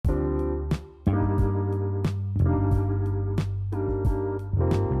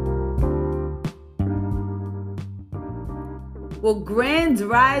Well, Grand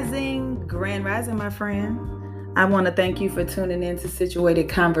Rising, my friend. I want to thank you for tuning in to Situated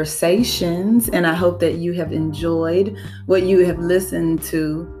Conversations, and I hope that you have enjoyed what you have listened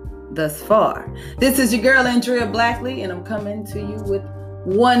to thus far. This is your girl, Andrea Blackley, and I'm coming to you with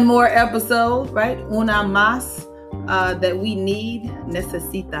one more episode, right? Una más that we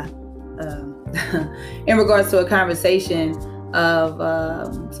necesita, in regards to a conversation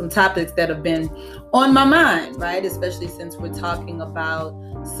of some topics that have been on my mind, right? Especially since we're talking about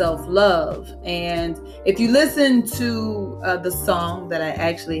self-love. And if you listen to the song that I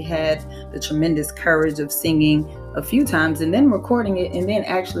actually had the tremendous courage of singing a few times and then recording it and then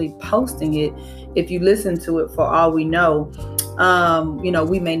actually posting it, if you listen to it, for all we know,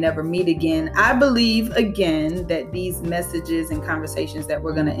 we may never meet again. I believe, again, that these messages and conversations that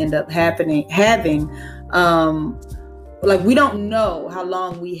we're going to end up having, we don't know how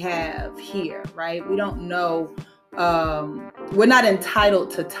long we have here, right? We don't know. We're not entitled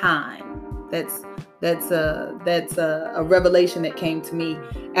to time. That's a revelation that came to me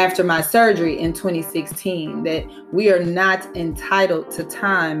after my surgery in 2016, that we are not entitled to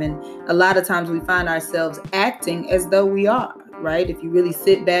time. And a lot of times we find ourselves acting as though we are, right? If you really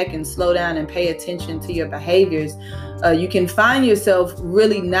sit back and slow down and pay attention to your behaviors, you can find yourself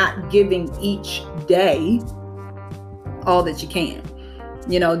really not giving each day all that you can,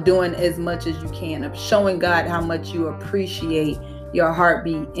 doing as much as you can, of showing God how much you appreciate your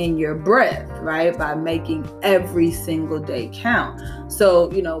heartbeat and your breath, right? By making every single day count.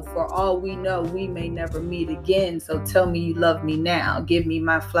 So, for all we know, we may never meet again. So tell me you love me now. Give me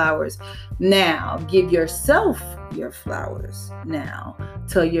my flowers now. Give yourself your flowers now.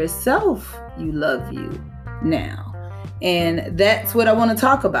 Tell yourself you love you now. And that's what I want to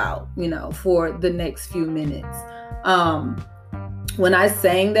talk about, for the next few minutes. When I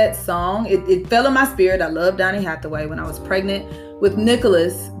sang that song, it fell in my spirit. I love Donny Hathaway. When I was pregnant with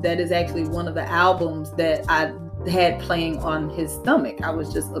Nicholas, that is actually one of the albums that I had playing on his stomach. I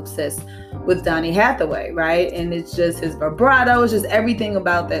was just obsessed with Donny Hathaway, right? And it's just his vibrato, it's just everything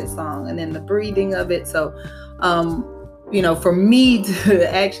about that song, and then the breathing of it. So, for me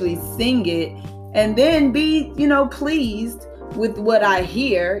to actually sing it and then be, pleased with what I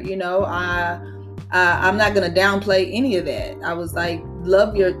hear, I'm not going to downplay any of that. I was like,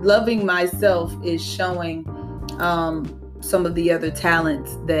 loving myself is showing some of the other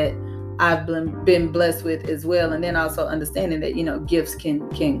talents that I've been blessed with as well. And then also understanding that, gifts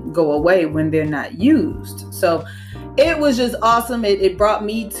can go away when they're not used. So it was just awesome. It brought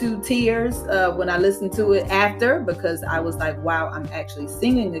me to tears when I listened to it after, because I was like, wow, I'm actually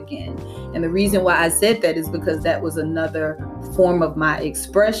singing again. And the reason why I said that is because that was another form of my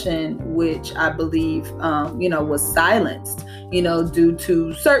expression, which I believe, was silenced, due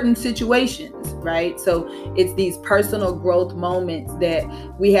to certain situations, right? So it's these personal growth moments that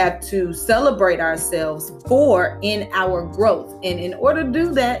we have to celebrate ourselves for in our growth. And in order to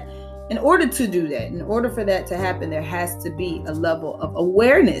do that, in order for that to happen, there has to be a level of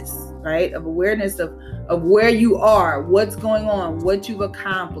awareness, right? Of awareness of where you are, what's going on, what you've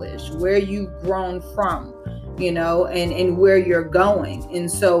accomplished, where you've grown from, and where you're going.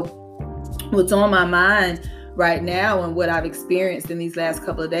 And so what's on my mind right now and what I've experienced in these last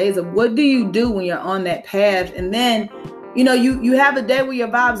couple of days of what do you do when you're on that path? And then, you have a day where your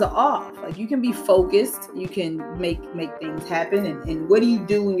vibes are off. Like, you can be focused, you can make things happen. And what do you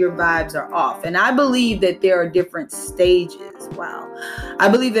do when your vibes are off? And I believe that there are different stages. Wow. I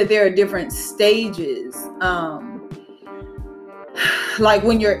believe that there are different stages. Like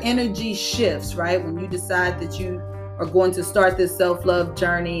when your energy shifts, right? When you decide that you are going to start this self-love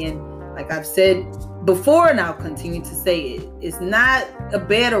journey. And like I've said before, and I'll continue to say it, it's not a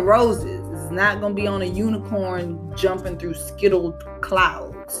bed of roses. It's not going to be on a unicorn jumping through skittled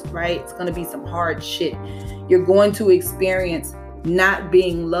clouds, right? It's going to be some hard shit. You're going to experience not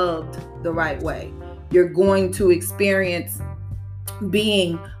being loved the right way. You're going to experience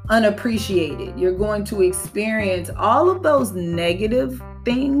being unappreciated. You're going to experience all of those negative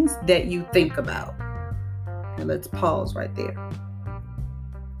things that you think about. And let's pause right there.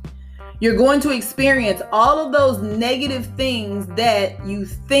 You're going to experience all of those negative things that you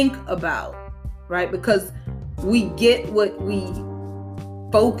think about, right? Because we get what we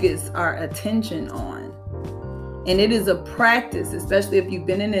focus our attention on. And it is a practice, especially if you've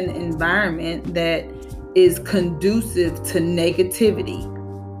been in an environment that is conducive to negativity.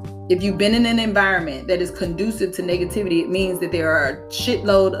 If you've been in an environment that is conducive to negativity, it means that there are a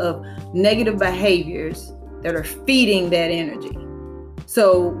shitload of negative behaviors that are feeding that energy.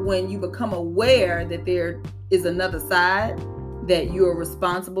 So when you become aware that there is another side, that you are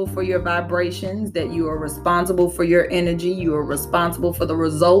responsible for your vibrations, that you are responsible for your energy, you are responsible for the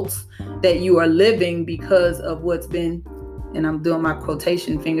results that you are living because of what's been, and I'm doing my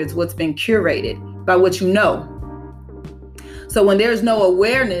quotation fingers, what's been curated by what you know. So when there's no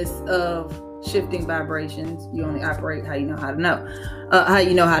awareness of shifting vibrations, you only operate how you know how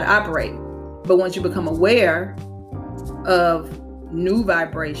to operate. But once you become aware of new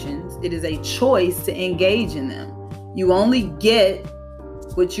vibrations, it is a choice to engage in them. You only get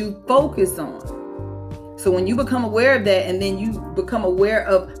what you focus on. So when you become aware of that, and then you become aware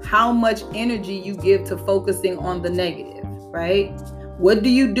of how much energy you give to focusing on the negative, right? What do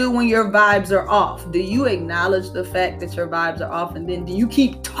you do when your vibes are off? Do you acknowledge the fact that your vibes are off, and then do you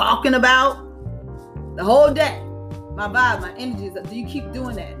keep talking about the whole day, my vibe, my energy is up? Do you keep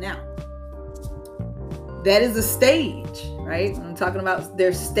doing that? Now, that is a stage, right? I'm talking about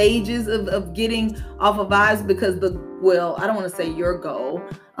there's stages of getting off of vibes, because I don't want to say your goal.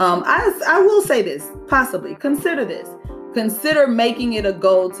 I will say this, possibly consider this. Consider making it a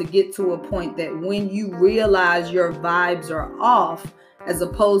goal to get to a point that when you realize your vibes are off, as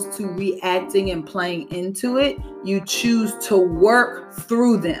opposed to reacting and playing into it, you choose to work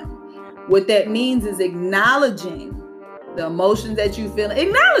through them. What that means is acknowledging the emotions that you feel,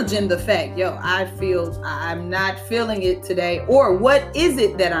 acknowledging the fact, I'm not feeling it today, or what is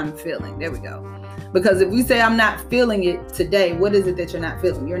it that I'm feeling? There we go. Because if we say I'm not feeling it today, what is it that you're not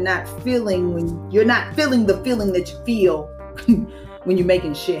feeling? You're not feeling the feeling that you feel when you're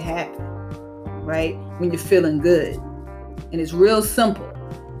making shit happen, right? When you're feeling good. And it's real simple.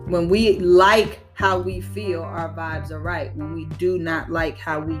 When we like how we feel, our vibes are right. When we do not like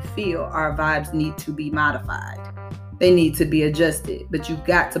how we feel, our vibes need to be modified. They need to be adjusted, but you've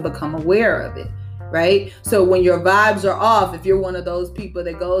got to become aware of it, right? So when your vibes are off, if you're one of those people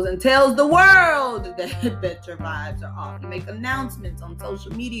that goes and tells the world that your vibes are off, you make announcements on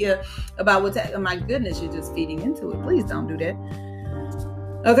social media about what's happening. Oh my goodness, you're just feeding into it. Please don't do that.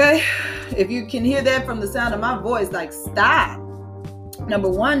 Okay? If you can hear that from the sound of my voice, like, stop. Number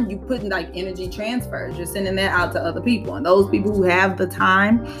one, you putting like energy transfers. You're sending that out to other people. And those people who have the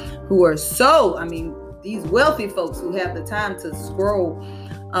time, who are these wealthy folks who have the time to scroll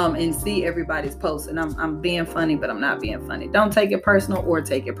and see everybody's posts. And I'm being funny, but I'm not being funny. Don't take it personal, or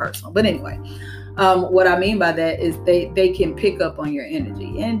take it personal. But anyway, what I mean by that is they can pick up on your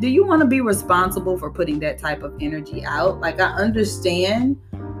energy. And do you want to be responsible for putting that type of energy out? Like, I understand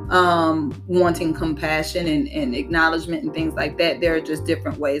wanting compassion and acknowledgement and things like that. There are just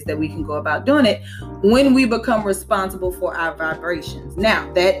different ways that we can go about doing it when we become responsible for our vibrations.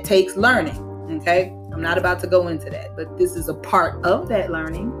 Now, that takes learning, okay? I'm not about to go into that, but this is a part of that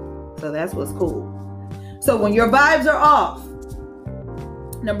learning. So that's what's cool. So when your vibes are off,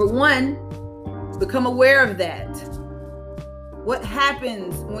 number one, become aware of that. What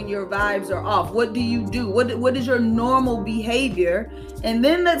happens when your vibes are off? What do you do? What is your normal behavior? And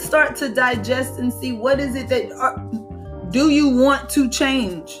then let's start to digest and see, what is it do you want to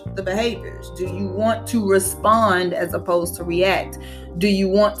change the behaviors? Do you want to respond as opposed to react? Do you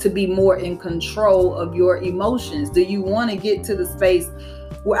want to be more in control of your emotions? Do you want to get to the space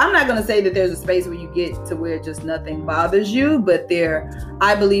where, I'm not going to say that there's a space where you get to where just nothing bothers you, but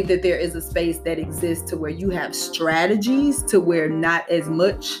I believe that there is a space that exists to where you have strategies to where not as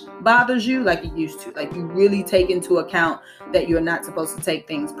much bothers you like it used to. Like, you really take into account that you're not supposed to take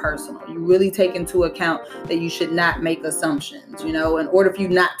things personal. You really take into account that you should not make assumptions. In order for you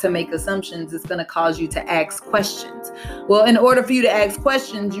not to make assumptions, it's going to cause you to ask questions. Well, in order for you to ask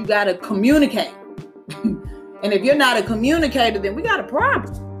questions, you got to communicate. And if you're not a communicator, then we got a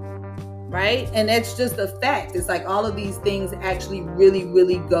problem, right? And that's just a fact. It's like all of these things actually really,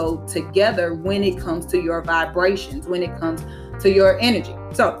 really go together when it comes to your vibrations, when it comes to your energy.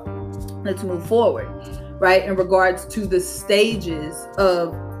 So let's move forward, right? In regards to the stages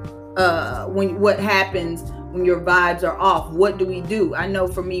of what happens when your vibes are off. What do we do? I know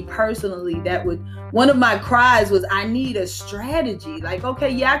for me personally, one of my cries was, I need a strategy. Like, okay,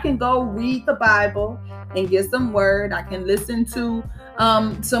 yeah, I can go read the Bible and get some word. I can listen to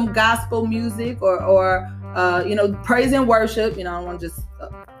some gospel music or praise and worship. I don't want to just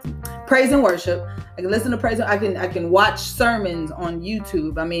praise and worship. I can listen to praise. I can watch sermons on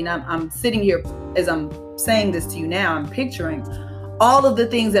YouTube. I mean, I'm sitting here as I'm saying this to you now. I'm picturing all of the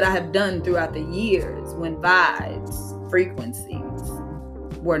things that I have done throughout the years when vibes, frequencies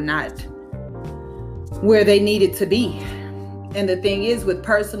were not where they needed to be. And the thing is, with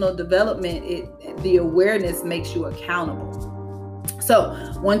personal development, the awareness makes you accountable.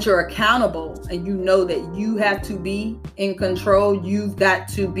 So once you're accountable and you know that you have to be in control, you've got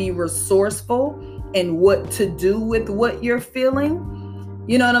to be resourceful and what to do with what you're feeling.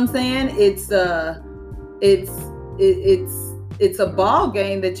 You know what I'm saying? It's a ball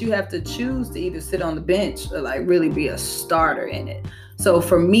game that you have to choose to either sit on the bench or like really be a starter in it. So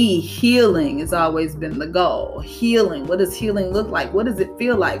for me, healing has always been the goal. Healing. What does healing look like? What does it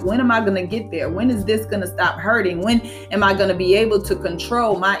feel like? When am I going to get there? When is this going to stop hurting? When am I going to be able to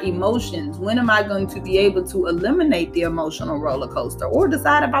control my emotions? When am I going to be able to eliminate the emotional roller coaster or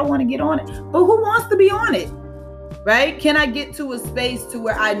decide if I want to get on it? But who wants to be on it? Right? Can I get to a space to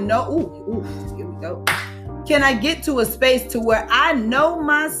where I know, here we go. Can I get to a space to where I know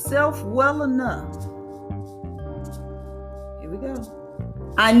myself well enough? Here we go.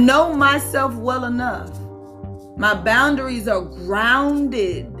 I know myself well enough. My boundaries are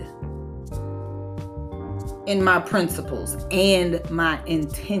grounded in my principles and my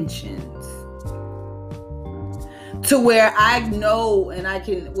intentions. To where I know and I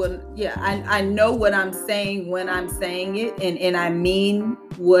can, I know what I'm saying when I'm saying it, and I mean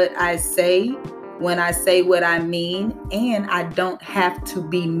what I say when I say what I mean, and I don't have to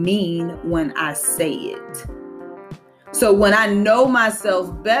be mean when I say it. So when I know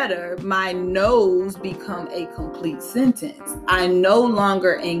myself better, my no's become a complete sentence. I no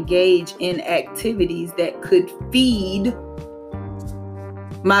longer engage in activities that could feed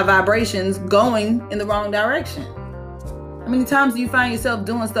my vibrations going in the wrong direction. How many times do you find yourself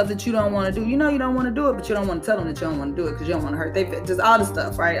doing stuff that you don't want to do? You know you don't want to do it, but you don't want to tell them that you don't want to do it because you don't want to hurt them. Just all the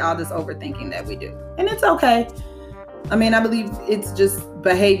stuff, right? All this overthinking that we do. And it's okay. I mean, I believe it's just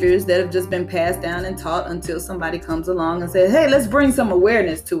behaviors that have just been passed down and taught until somebody comes along and says, hey, let's bring some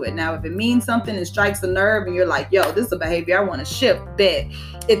awareness to it. Now, if it means something and strikes a nerve and you're like, yo, this is a behavior I want to shift, bet.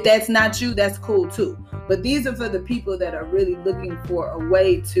 If that's not you, that's cool too. But these are for the people that are really looking for a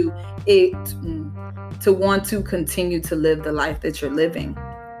way to want to continue to live the life that you're living,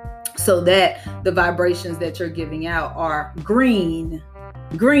 so that the vibrations that you're giving out are green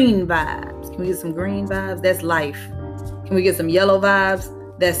vibes. Can we get some green vibes? That's life. Can we get some yellow vibes?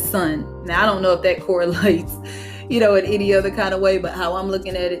 That's sun. Now, I don't know if that correlates, in any other kind of way, but how I'm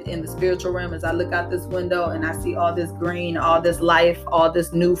looking at it in the spiritual realm is I look out this window and I see all this green, all this life, all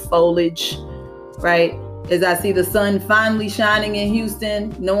this new foliage, right? As I see the sun finally shining in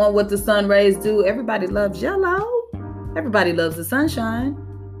Houston, knowing what the sun rays do. Everybody loves yellow. Everybody loves the sunshine.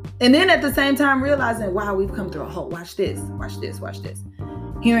 And then at the same time realizing, wow, we've come through a whole, watch this.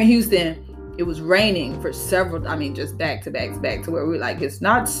 Here in Houston, it was raining for just back to where we were like, it's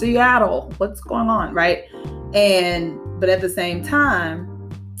not Seattle. What's going on, right? But at the same time,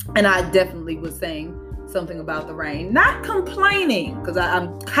 and I definitely was saying something about the rain, not complaining because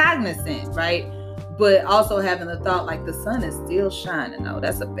I'm cognizant, right? But also having the thought like the sun is still shining. No,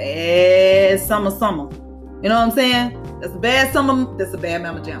 that's a bad summer. You know what I'm saying? That's a bad summer. That's a bad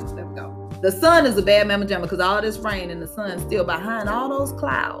mama jamma. There we go. The sun is a bad mama jamma because all this rain and the sun still behind all those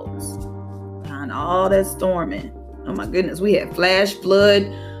clouds, behind all that storming. Oh my goodness. We had flash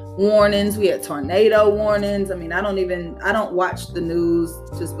flood warnings. We had tornado warnings. I mean, I don't watch the news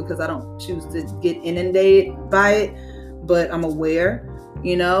just because I don't choose to get inundated by it, but I'm aware,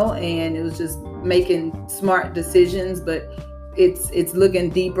 and it was just making smart decisions, but it's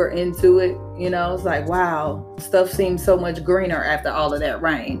looking deeper into it. It's like, wow, stuff seems so much greener after all of that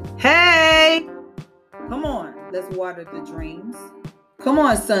rain. Hey, come on, let's water the dreams. Come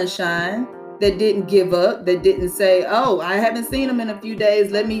on, sunshine that didn't give up, that didn't say, oh, I haven't seen him in a few days,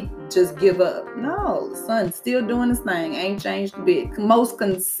 let me just give up. No, the sun's still doing his thing, ain't changed a bit. Most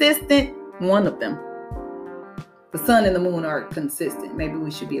consistent one of them. The sun and the moon are consistent. Maybe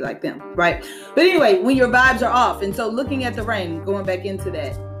we should be like them, right? But anyway, when your vibes are off, and so looking at the rain, going back into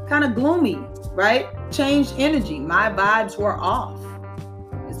that, kind of gloomy, right? Changed energy. My vibes were off,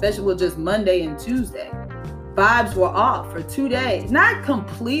 especially with just Monday and Tuesday. Vibes were off for 2 days. Not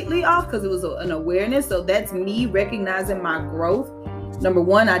completely off because it was an awareness. So that's me recognizing my growth. Number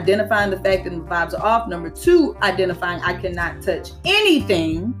one, identifying the fact that the vibes are off. Number two, identifying I cannot touch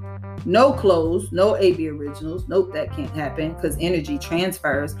anything. No clothes, no AB originals. Nope, that can't happen because energy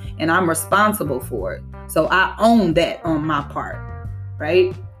transfers and I'm responsible for it. So I own that on my part,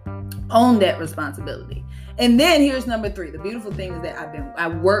 right? Own that responsibility. And then here's number three. The beautiful thing is that I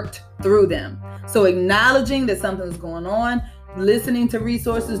worked through them. So acknowledging that something's going on, listening to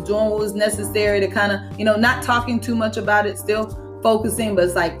resources, doing what was necessary to kind of, not talking too much about it, still focusing, but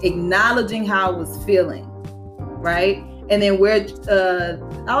it's like acknowledging how I was feeling, right? And then where,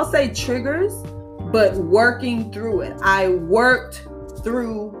 I'll say triggers, but working through it. I worked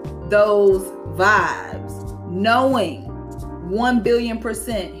through those vibes, knowing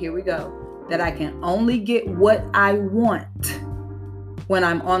 1,000,000,000%, here we go, that I can only get what I want when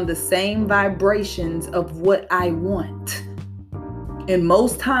I'm on the same vibrations of what I want. And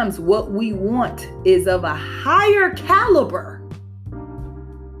most times what we want is of a higher caliber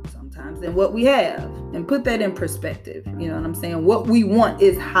sometimes than what we have. And put that in perspective. You know what I'm saying? What we want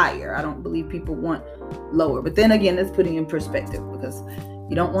is higher. I don't believe people want lower. But then again, that's putting in perspective, because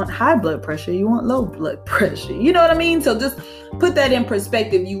you don't want high blood pressure. You want low blood pressure. You know what I mean? So just put that in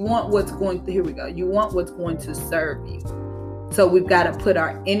perspective. You want what's going to, here we go. You want what's going to serve you. So we've got to put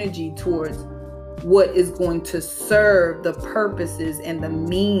our energy towards what is going to serve the purposes and the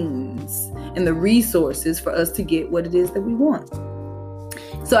means and the resources for us to get what it is that we want.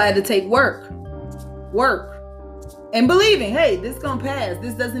 So I had to take work, and believing, hey, this gonna pass.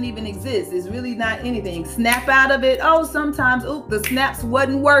 This doesn't even exist. It's really not anything. Snap out of it. Oh, sometimes, the snaps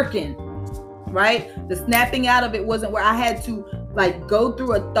wasn't working, right? The snapping out of it wasn't where I had to go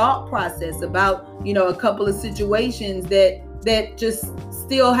through a thought process about, a couple of situations that just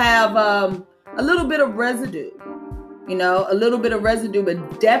still have a little bit of residue,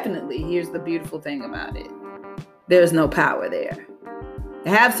 but definitely, here's the beautiful thing about it. There's no power there.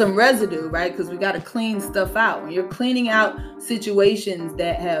 Have some residue, right? Because we got to clean stuff out. When you're cleaning out situations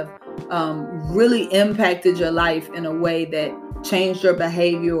that have really impacted your life in a way that changed your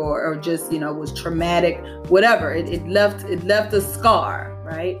behavior or just, was traumatic, whatever, it left a scar,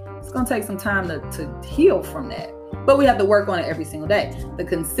 right? It's going to take some time to heal from that. But we have to work on it every single day. The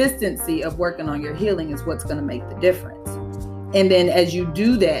consistency of working on your healing is what's going to make the difference. And then as you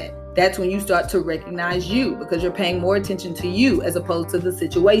do that, that's when you start to recognize you, because you're paying more attention to you as opposed to the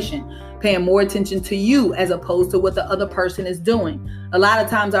situation, paying more attention to you as opposed to what the other person is doing. A lot of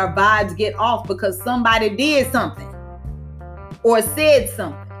times our vibes get off because somebody did something or said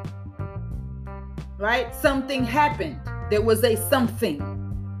something, right? Something happened. There was a something.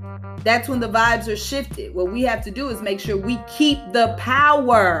 That's when the vibes are shifted. What we have to do is make sure we keep the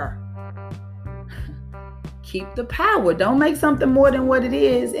power. Keep the power. Don't make something more than what it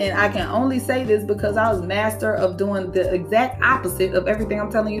is. And I can only say this because I was master of doing the exact opposite of everything I'm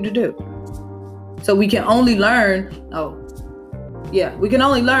telling you to do. So we can only learn. We can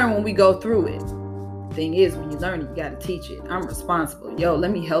only learn when we go through it. Thing is, when you learn it, you got to teach it. I'm responsible.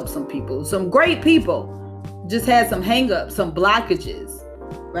 Let me help some people. Some great people just had some hangups, some blockages,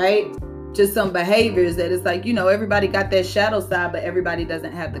 right? Just some behaviors that it's everybody got that shadow side, but everybody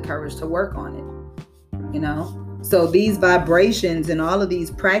doesn't have the courage to work on it. So these vibrations and all of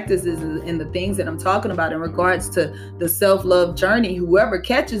these practices and the things that I'm talking about in regards to the self-love journey, whoever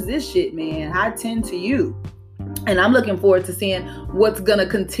catches this shit, man, I tend to you. And I'm looking forward to seeing what's going to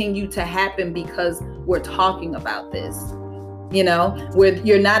continue to happen because we're talking about this, where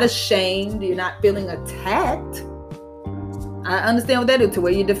you're not ashamed, you're not feeling attacked. I understand what that is, to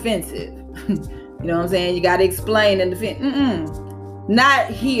where you're defensive. You know what I'm saying? You got to explain and defend. Not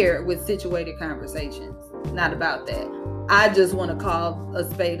here with situated conversations. Not about that. I just want to call a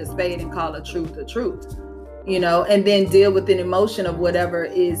spade and call a truth, and then deal with an emotion of whatever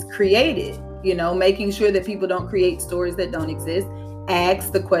is created, making sure that people don't create stories that don't exist.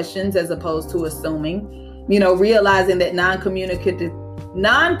 Ask the questions as opposed to assuming, realizing that non-communicative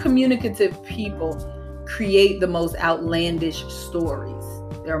people create the most outlandish stories.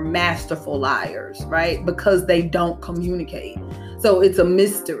 They're masterful liars, right? Because they don't communicate. So it's a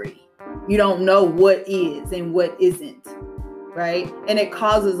mystery. You don't know what is and what isn't, right? And it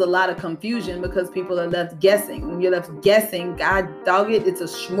causes a lot of confusion because people are left guessing. When you're left guessing, God dog it, it's a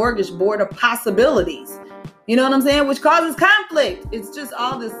smorgasbord of possibilities. You know what I'm saying? Which causes conflict. It's just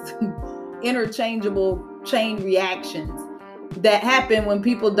all this interchangeable chain reactions that happen when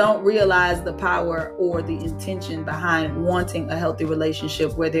people don't realize the power or the intention behind wanting a healthy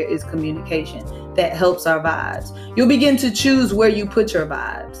relationship where there is communication that helps our vibes. You'll begin to choose where you put your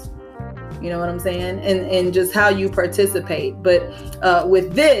vibes. You know what I'm saying? And just how you participate. But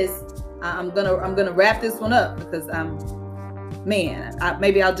with this, I'm gonna wrap this one up because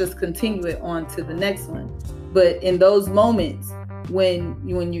maybe I'll just continue it on to the next one. But in those moments when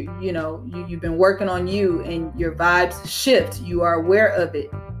you've been working on you and your vibes shift, you are aware of it,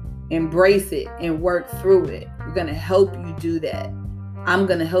 embrace it and work through it. We're gonna help you do that. I'm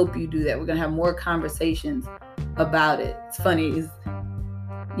gonna help you do that. We're gonna have more conversations about it. It's funny.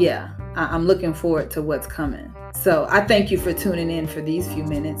 I'm looking forward to what's coming. So I thank you for tuning in for these few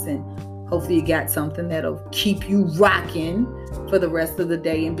minutes, and hopefully you got something that'll keep you rocking for the rest of the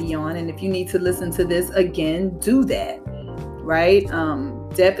day and beyond. And if you need to listen to this again, do that, right?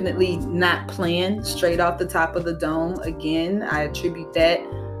 Definitely not planned straight off the top of the dome. Again, I attribute that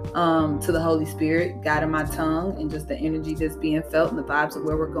to the Holy Spirit guiding my tongue and just the energy that's being felt and the vibes of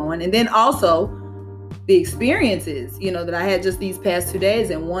where we're going. And then also the experiences, that I had just these past 2 days,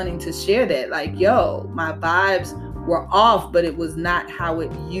 and wanting to share that, like, yo, my vibes were off, but it was not how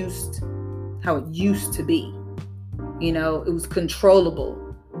it used to be. It was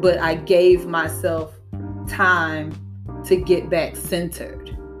controllable, but I gave myself time to get back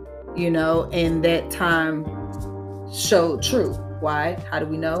centered, and that time showed true. Why? How do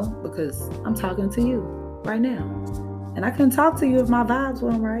we know? Because I'm talking to you right now. And I couldn't talk to you if my vibes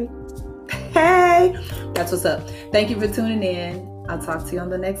weren't right. Hey, that's what's up. Thank you for tuning in. I'll talk to you on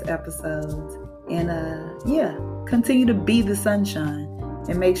the next episode. And continue to be the sunshine,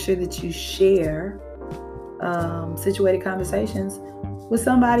 and make sure that you share situated conversations with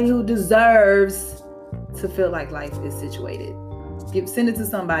somebody who deserves to feel like life is situated. Send it to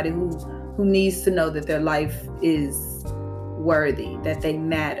somebody who needs to know that their life is worthy, that they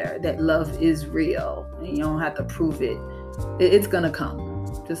matter, that love is real, and you don't have to prove it. It's gonna come.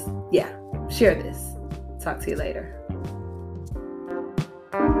 Just share this. Talk to you later.